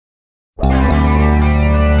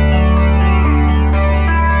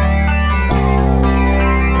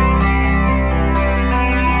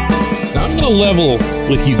level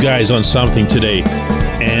with you guys on something today,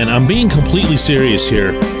 and I'm being completely serious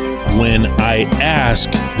here when I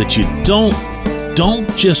ask that you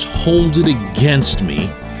don't just hold it against me,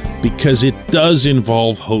 because it does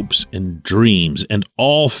involve hopes and dreams, and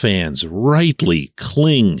all fans rightly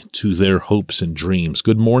cling to their hopes and dreams.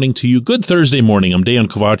 Good morning to you. Good Thursday morning. I'm Dejan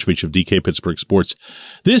Kovacevic of DK Pittsburgh Sports.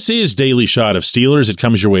 This is Daily Shot of Steelers. It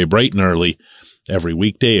comes your way bright and early every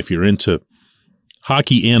weekday. If you're into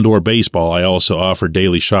hockey and or baseball, I also offer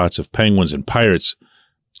daily shots of Penguins and Pirates.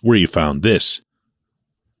 Where you found this.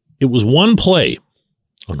 It was one play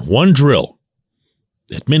on one drill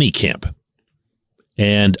at minicamp,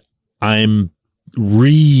 and I'm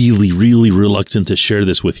really reluctant to share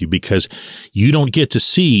this with you because you don't get to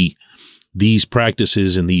see these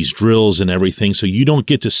practices and these drills and everything, so you don't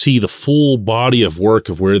get to see the full body of work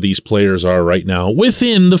of where these players are right now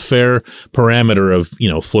within the fair parameter of,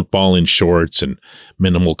 football in shorts and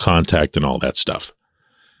minimal contact and all that stuff.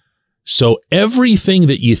 So everything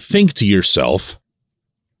that you think to yourself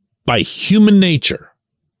by human nature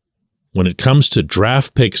when it comes to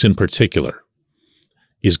draft picks in particular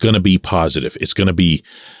is going to be positive. It's going to be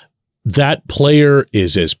that player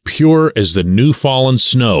is as pure as the new fallen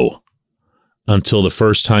snow until the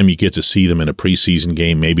first time you get to see them in a preseason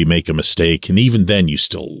game, maybe make a mistake. And even then you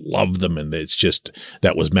still love them. And it's just,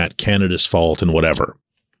 that was Matt Canada's fault and whatever.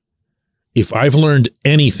 If I've learned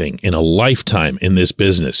anything in a lifetime in this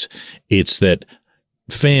business, it's that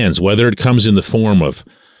fans, whether it comes in the form of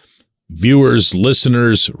viewers,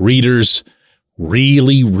 listeners, readers,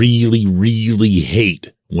 really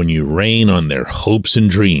hate when you rain on their hopes and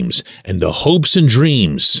dreams. And the hopes and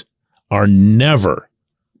dreams are never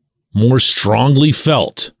more strongly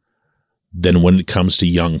felt than when it comes to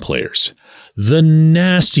young players. The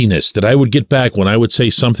nastiness that I would get back when I would say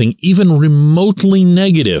something even remotely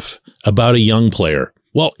negative about a young player.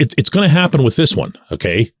 Well, it's going to happen with this one,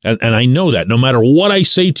 okay? And I know that no matter what I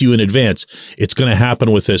say to you in advance, it's going to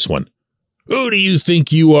happen with this one. Who do you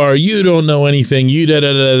think you are? You don't know anything. You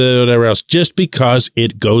whatever else, just because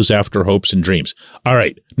it goes after hopes and dreams. All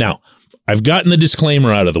right. Now, I've gotten the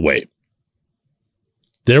disclaimer out of the way.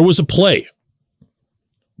 There was a play.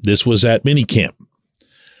 This was at minicamp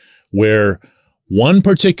where one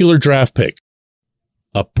particular draft pick,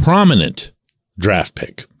 a prominent draft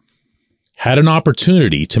pick, had an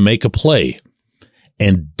opportunity to make a play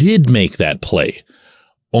and did make that play.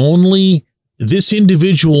 Only this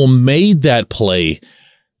individual made that play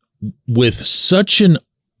with such an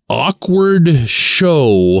awkward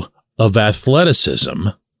show of athleticism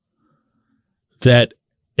that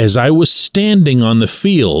as I was standing on the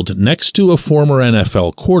field next to a former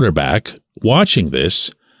NFL quarterback watching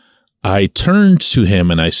this, I turned to him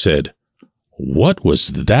and I said, "What was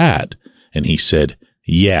that?" And he said,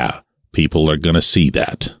 "Yeah, people are going to see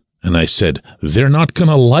that." And I said, "They're not going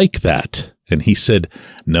to like that." And he said,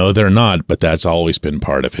 "No, they're not, but that's always been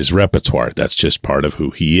part of his repertoire. That's just part of who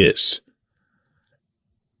he is."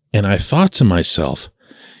 And I thought to myself,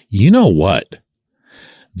 you know what?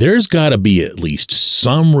 There's got to be at least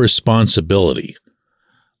some responsibility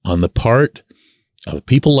on the part of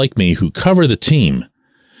people like me who cover the team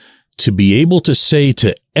to be able to say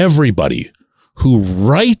to everybody who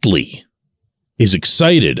rightly is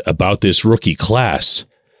excited about this rookie class,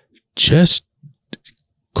 just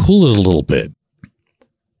cool it a little bit.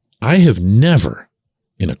 I have never,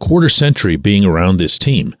 in a quarter century being around this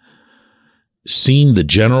team, seen the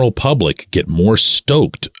general public get more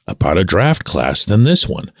stoked about a draft class than this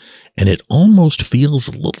one. And it almost feels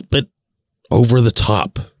a little bit over the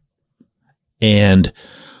top. And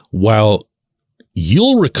while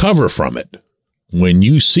you'll recover from it when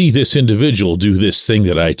you see this individual do this thing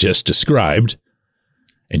that I just described,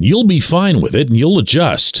 and you'll be fine with it and you'll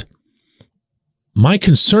adjust, my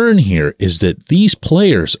concern here is that these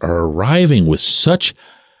players are arriving with such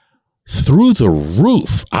through the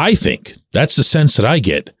roof, I think, that's the sense that I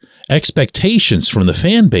get, expectations from the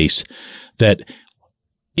fan base that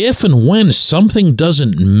if and when something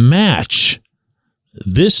doesn't match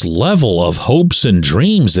this level of hopes and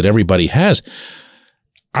dreams that everybody has,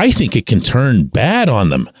 I think it can turn bad on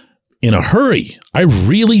them in a hurry. I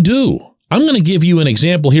really do. I'm going to give you an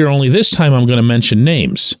example here, only this time I'm going to mention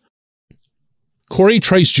names. Corey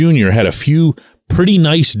Trice Jr. had a few pretty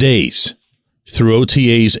nice days through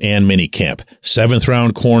OTAs and minicamp. 7th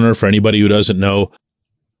round corner, for anybody who doesn't know.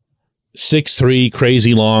 6'3",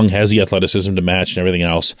 crazy long, has the athleticism to match and everything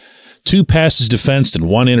else. 2 passes defensed and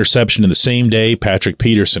 1 interception in the same day. Patrick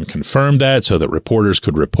Peterson confirmed that so that reporters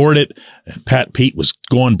could report it. And Pat Pete was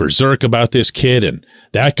going berserk about this kid, and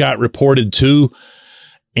that got reported too.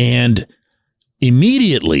 And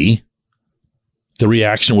immediately, the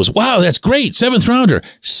reaction was, wow, that's great, 7th rounder.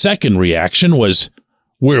 Second reaction was,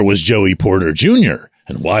 where was Joey Porter Jr.?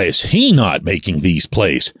 And why is he not making these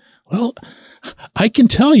plays? Well, I can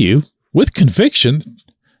tell you with conviction,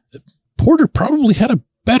 Porter probably had a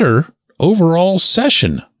better overall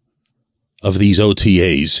session of these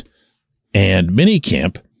OTAs and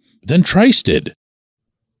minicamp than Trice did.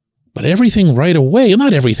 But everything right away,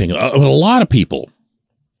 not everything, a lot of people,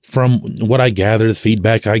 from what I gather, the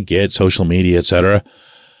feedback I get, social media, etc.,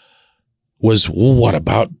 was, well, what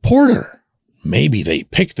about Porter? Maybe they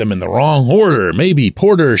picked them in the wrong order. Maybe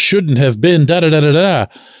Porter shouldn't have been da-da-da-da-da.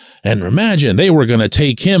 And imagine they were going to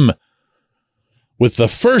take him with the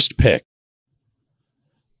first pick.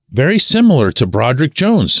 Very similar to Broderick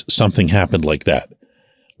Jones, something happened like that,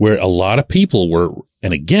 where a lot of people were,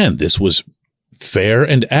 and again, this was fair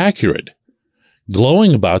and accurate,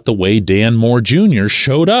 glowing about the way Dan Moore Jr.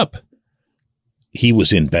 showed up. He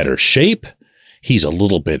was in better shape. He's a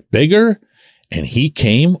little bit bigger, and he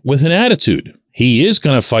came with an attitude. He is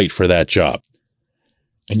going to fight for that job.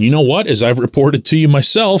 And you know what? As I've reported to you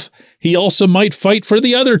myself, he also might fight for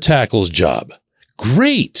the other tackle's job.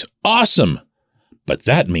 Great. Awesome. But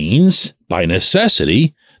that means, by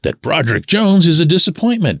necessity, that Broderick Jones is a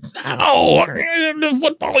disappointment. Oh,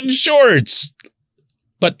 football in shorts.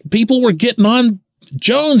 But people were getting on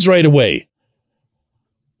Jones right away.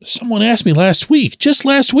 Someone asked me just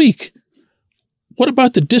last week, what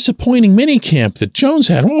about the disappointing minicamp that Jones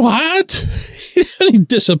had? What? He ain't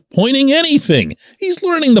disappointing anything. He's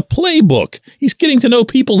learning the playbook. He's getting to know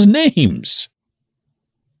people's names.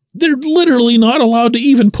 They're literally not allowed to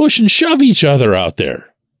even push and shove each other out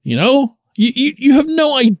there. You know, you have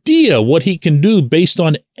no idea what he can do based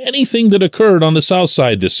on anything that occurred on the South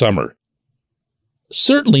Side this summer.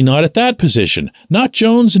 Certainly not at that position. Not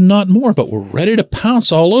Jones and not Moore, but we're ready to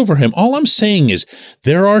pounce all over him. All I'm saying is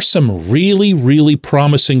there are some really, really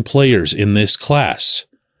promising players in this class.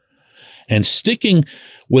 And sticking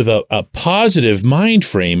with a positive mind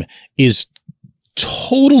frame is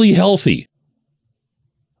totally healthy.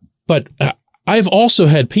 But I've also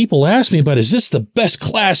had people ask me about, is this the best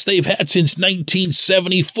class they've had since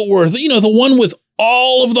 1974? You know, the one with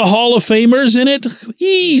all of the Hall of Famers in it?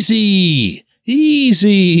 Easy.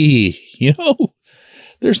 You know,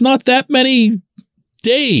 there's not that many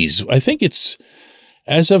days. I think it's,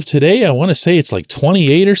 as of today, I want to say it's like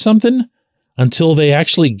 28 or something until they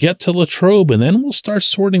actually get to Latrobe, and then we'll start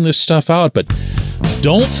sorting this stuff out. But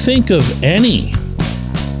don't think of any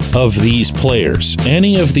of these players,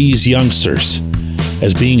 any of these youngsters,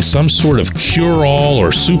 as being some sort of cure-all or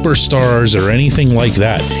superstars or anything like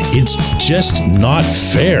that. It's just not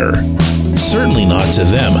fair. Certainly not to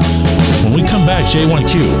them. When we come back,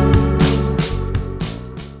 J1Q.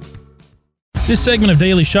 This segment of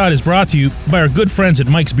Daily Shot is brought to you by our good friends at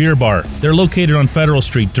Mike's Beer Bar. They're located on Federal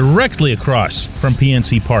Street, directly across from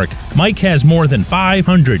PNC Park. Mike has more than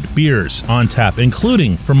 500 beers on tap,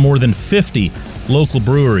 including from more than 50 local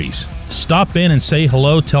breweries. Stop in and say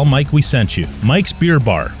hello. Tell Mike we sent you. Mike's Beer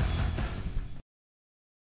Bar.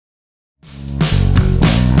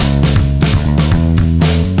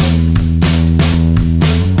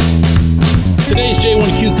 Today's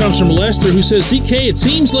J1Q comes from Lester, who says, DK, it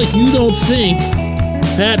seems like you don't think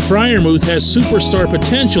Pat Freiermuth has superstar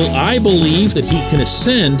potential. I believe that he can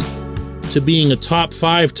ascend to being a top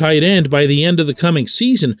 5 tight end by the end of the coming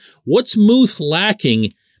season. What's Muth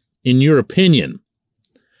lacking, in your opinion?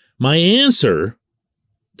 My answer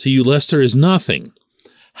to you, Lester, is nothing.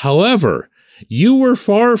 However, you were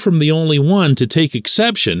far from the only one to take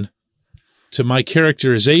exception to my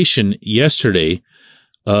characterization yesterday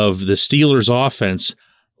of the Steelers' offense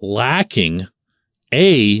lacking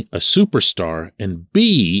A, a superstar, and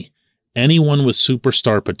B, anyone with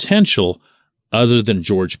superstar potential other than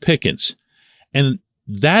George Pickens. And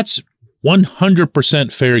that's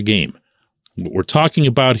 100% fair game. What we're talking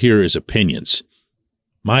about here is opinions.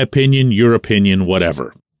 My opinion, your opinion,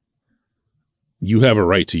 whatever. You have a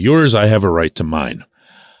right to yours, I have a right to mine.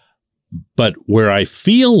 But where I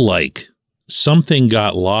feel like something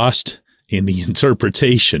got lost in the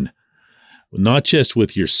interpretation, not just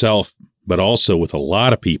with yourself, but also with a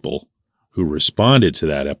lot of people who responded to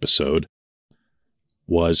that episode,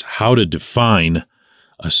 was how to define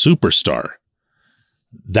a superstar.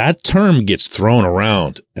 That term gets thrown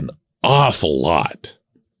around an awful lot.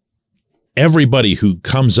 Everybody who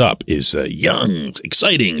comes up is a young,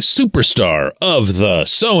 exciting superstar of the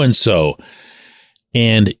so-and-so.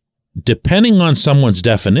 And depending on someone's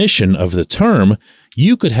definition of the term,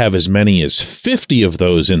 you could have as many as 50 of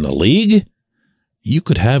those in the league. You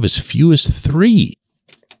could have as few as 3.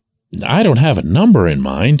 I don't have a number in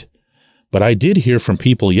mind, But I did hear from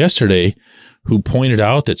people yesterday who pointed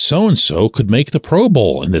out that so-and-so could make the Pro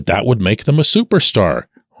Bowl and that would make them a superstar.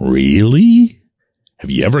 Really? Have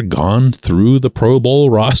you ever gone through the Pro Bowl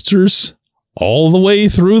rosters? All the way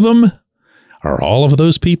through them? Are all of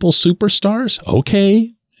those people superstars?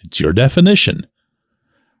 Okay, it's your definition.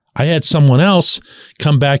 I had someone else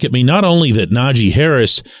come back at me, not only that Najee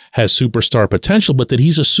Harris has superstar potential, but that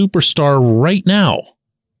he's a superstar right now.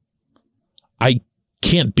 I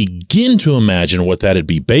can't begin to imagine what that'd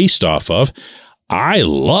be based off of. I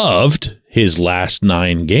loved his last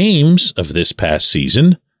 9 games of this past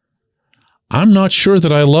season. I'm not sure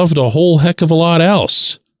that I loved a whole heck of a lot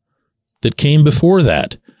else that came before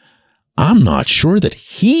that. I'm not sure that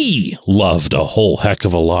he loved a whole heck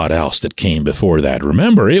of a lot else that came before that.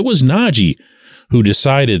 Remember, it was Najee who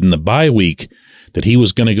decided in the bye week that he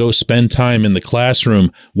was going to go spend time in the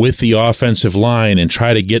classroom with the offensive line and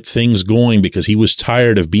try to get things going because he was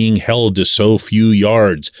tired of being held to so few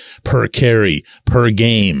yards per carry, per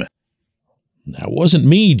game. That wasn't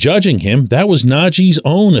me judging him. That was Najee's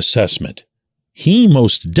own assessment. He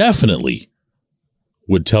most definitely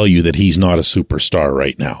would tell you that he's not a superstar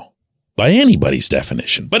right now, by anybody's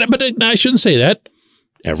definition. But I shouldn't say that.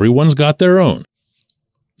 Everyone's got their own.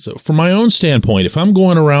 So from my own standpoint, if I'm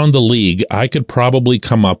going around the league, I could probably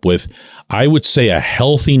come up with, I would say a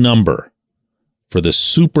healthy number for the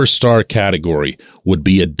superstar category would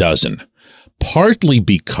be 12. Partly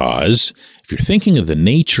because if you're thinking of the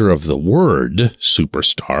nature of the word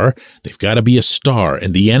superstar, they've got to be a star.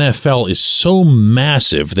 And the NFL is so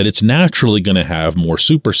massive that it's naturally going to have more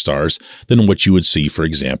superstars than what you would see, for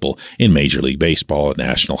example, in Major League Baseball and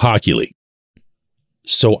National Hockey League.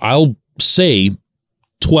 So I'll say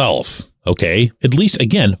 12, okay? At least,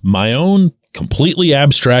 again, my own completely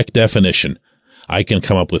abstract definition. I can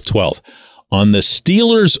come up with 12. On the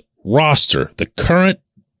Steelers roster, the current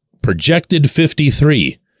projected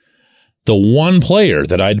 53, the one player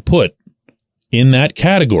that I'd put in that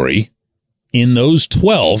category, in those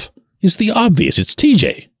 12, is the obvious. It's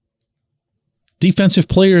TJ. Defensive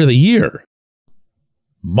Player of the Year.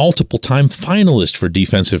 Multiple-time finalist for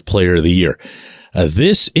Defensive Player of the Year.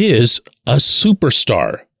 This is a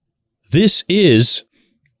superstar. This is,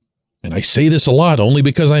 and I say this a lot only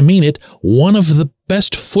because I mean it, one of the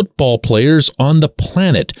best football players on the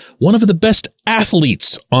planet, one of the best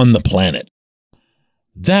athletes on the planet.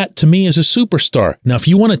 That, to me, is a superstar. Now, if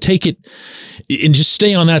you want to take it and just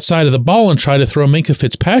stay on that side of the ball and try to throw Minkah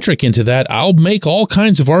Fitzpatrick into that, I'll make all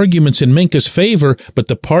kinds of arguments in Minkah's favor, but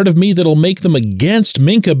the part of me that'll make them against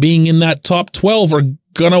Minkah being in that top 12 are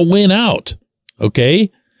going to win out.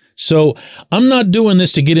 Okay? So I'm not doing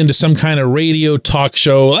this to get into some kind of radio talk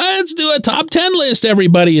show. Let's do a top 10 list,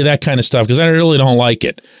 everybody, that kind of stuff, because I really don't like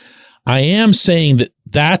it. I am saying that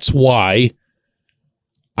that's why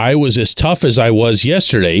I was as tough as I was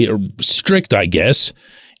yesterday, or strict, I guess,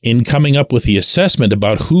 in coming up with the assessment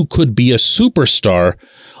about who could be a superstar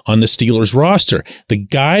on the Steelers roster. The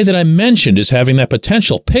guy that I mentioned is having that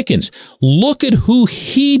potential, Pickens. Look at who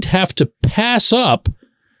he'd have to pass up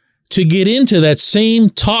to get into that same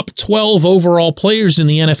top 12 overall players in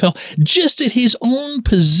the NFL, just at his own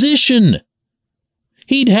position.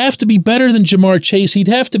 He'd have to be better than Jamar Chase. He'd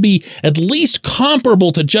have to be at least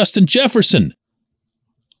comparable to Justin Jefferson.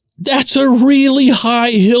 That's a really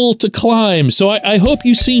high hill to climb. So I hope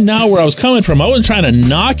you see now where I was coming from. I wasn't trying to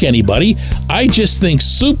knock anybody. I just think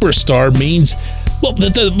superstar means, well,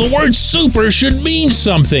 the word super should mean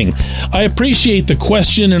something. I appreciate the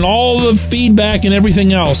question and all the feedback and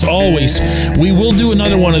everything else. Always. We will do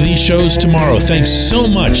another one of these shows tomorrow. Thanks so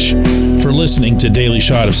much for listening to Daily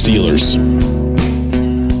Shot of Steelers.